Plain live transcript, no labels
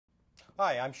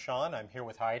Hi, I'm Shaan. I'm here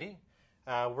with Heidi.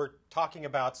 We're talking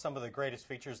about some of the greatest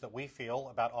features that we feel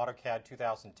about AutoCAD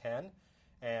 2010,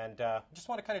 and just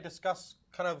want to kind of discuss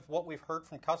kind of what we've heard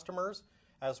from customers,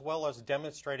 as well as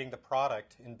demonstrating the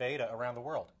product in beta around the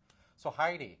world. So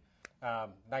Heidi,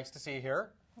 nice to see you here.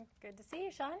 Good to see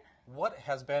you, Shaan. What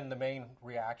has been the main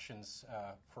reactions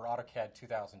for AutoCAD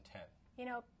 2010? You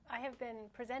know, I have been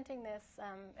presenting this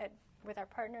with our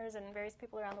partners and various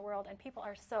people around the world, and people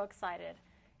are so excited.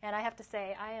 And I have to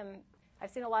say, I've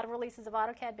seen a lot of releases of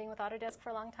AutoCAD, being with Autodesk for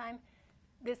a long time.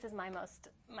 This is my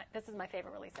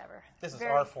favorite release ever. This is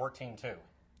R14 too.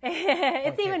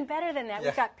 It's even better than that. Yeah.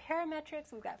 We've got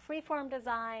parametrics, we've got freeform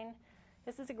design.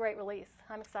 This is a great release.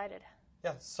 I'm excited.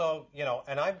 Yeah, so, you know,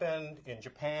 and I've been in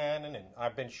Japan and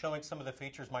I've been showing some of the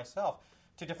features myself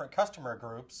to different customer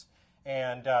groups,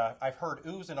 and I've heard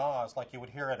oohs and ahs like you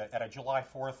would hear at a July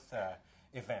 4th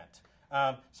event.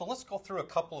 So let's go through a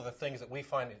couple of the things that we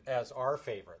find as our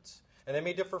favorites. And they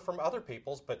may differ from other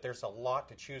people's, but there's a lot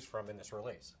to choose from in this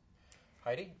release.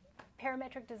 Heidi?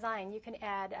 Parametric design. You can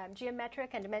add geometric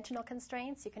and dimensional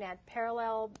constraints. You can add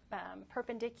parallel,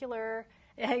 perpendicular,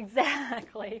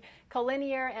 exactly,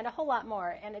 collinear, and a whole lot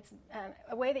more. And it's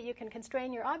a way that you can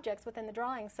constrain your objects within the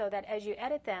drawing so that as you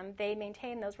edit them, they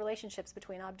maintain those relationships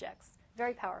between objects.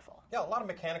 Very powerful. Yeah, a lot of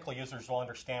mechanical users will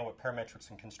understand what parametrics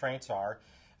and constraints are.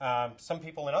 Some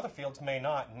people in other fields may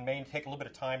not, and may take a little bit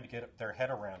of time to get their head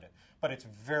around it. But it's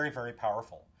very, very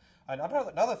powerful.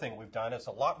 Another thing we've done is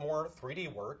a lot more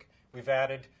 3D work. We've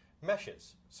added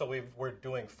meshes. So we're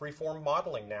doing freeform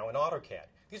modeling now in AutoCAD.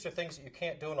 These are things that you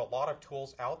can't do in a lot of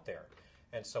tools out there.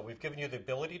 And so we've given you the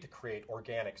ability to create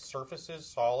organic surfaces,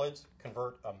 solids,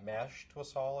 convert a mesh to a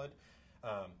solid,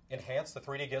 enhance the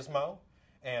 3D gizmo,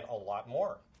 and a lot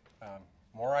more.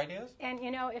 More ideas? And you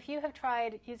know, if you have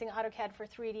tried using AutoCAD for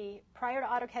 3D prior to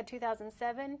AutoCAD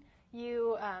 2007,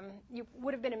 you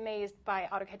would have been amazed by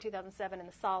AutoCAD 2007 and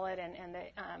the solid and the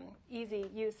easy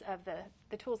use of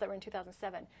the tools that were in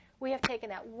 2007. We have taken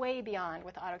that way beyond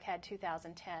with AutoCAD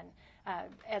 2010.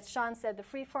 As Shaan said, the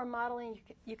freeform modeling,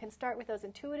 you can start with those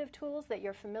intuitive tools that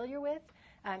you're familiar with,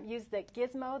 use the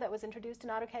gizmo that was introduced in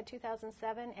AutoCAD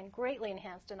 2007 and greatly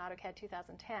enhanced in AutoCAD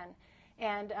 2010.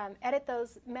 And edit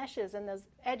those meshes and those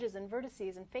edges and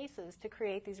vertices and faces to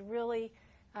create these really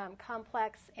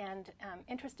complex and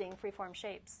interesting freeform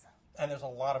shapes. And there's a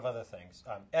lot of other things.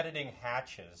 Editing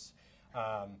hatches,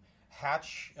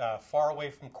 hatch far away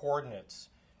from coordinates.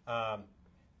 A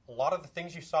lot of the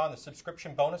things you saw in the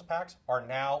subscription bonus packs are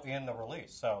now in the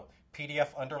release. So PDF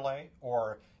underlay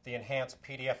or the enhanced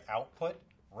PDF output,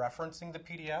 referencing the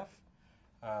PDF.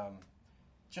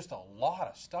 Just a lot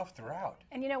of stuff throughout.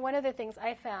 And you know, one of the things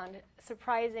I found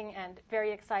surprising and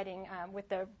very exciting with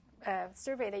the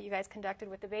survey that you guys conducted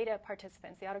with the beta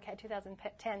participants, the AutoCAD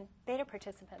 2010 beta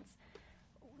participants,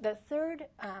 the third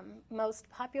most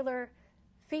popular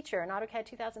feature in AutoCAD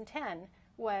 2010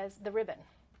 was the ribbon.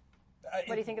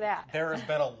 What do you think of that? There has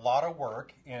been a lot of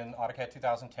work in AutoCAD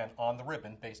 2010 on the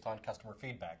ribbon based on customer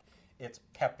feedback. It's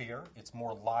peppier, it's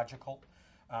more logical.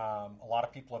 A lot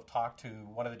of people have talked to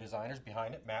one of the designers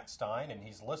behind it, Matt Stein, and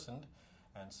he's listened.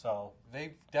 And so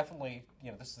they've definitely,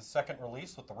 you know, this is the second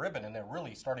release with the ribbon, and they're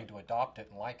really starting to adopt it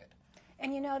and like it.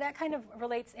 And you know, that kind of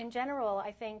relates in general,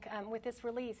 I think, with this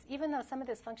release. Even though some of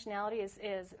this functionality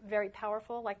is very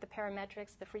powerful, like the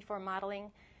parametrics, the freeform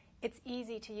modeling, it's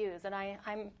easy to use. And I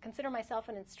consider myself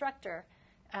an instructor,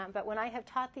 but when I have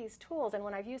taught these tools and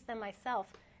when I've used them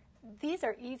myself, these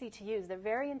are easy to use. They're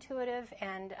very intuitive,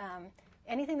 and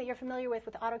anything that you're familiar with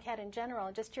AutoCAD in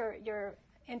general, just your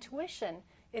intuition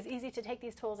is easy to take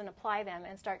these tools and apply them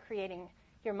and start creating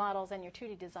your models and your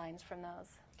 2D designs from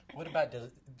those. What about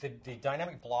the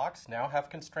dynamic blocks now have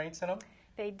constraints in them?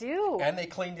 They do. And they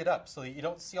cleaned it up so that you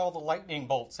don't see all the lightning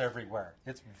bolts everywhere.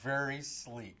 It's very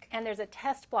sleek. And there's a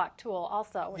test block tool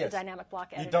also with the dynamic block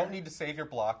editor. You don't need to save your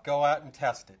block. Go out and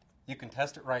test it. You can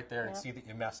test it right there and see that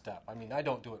you messed up. I mean, I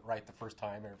don't do it right the first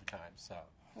time every time, so.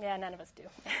 Yeah, none of us do.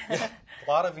 A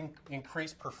lot of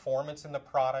increased performance in the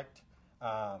product.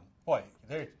 Boy,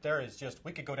 there is just,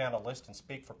 we could go down a list and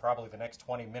speak for probably the next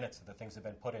 20 minutes of the things that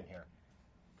have been put in here.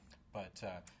 But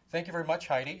thank you very much,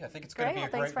 Heidi. I think it's going to be a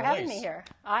great release. Thanks for having me here.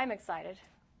 I'm excited.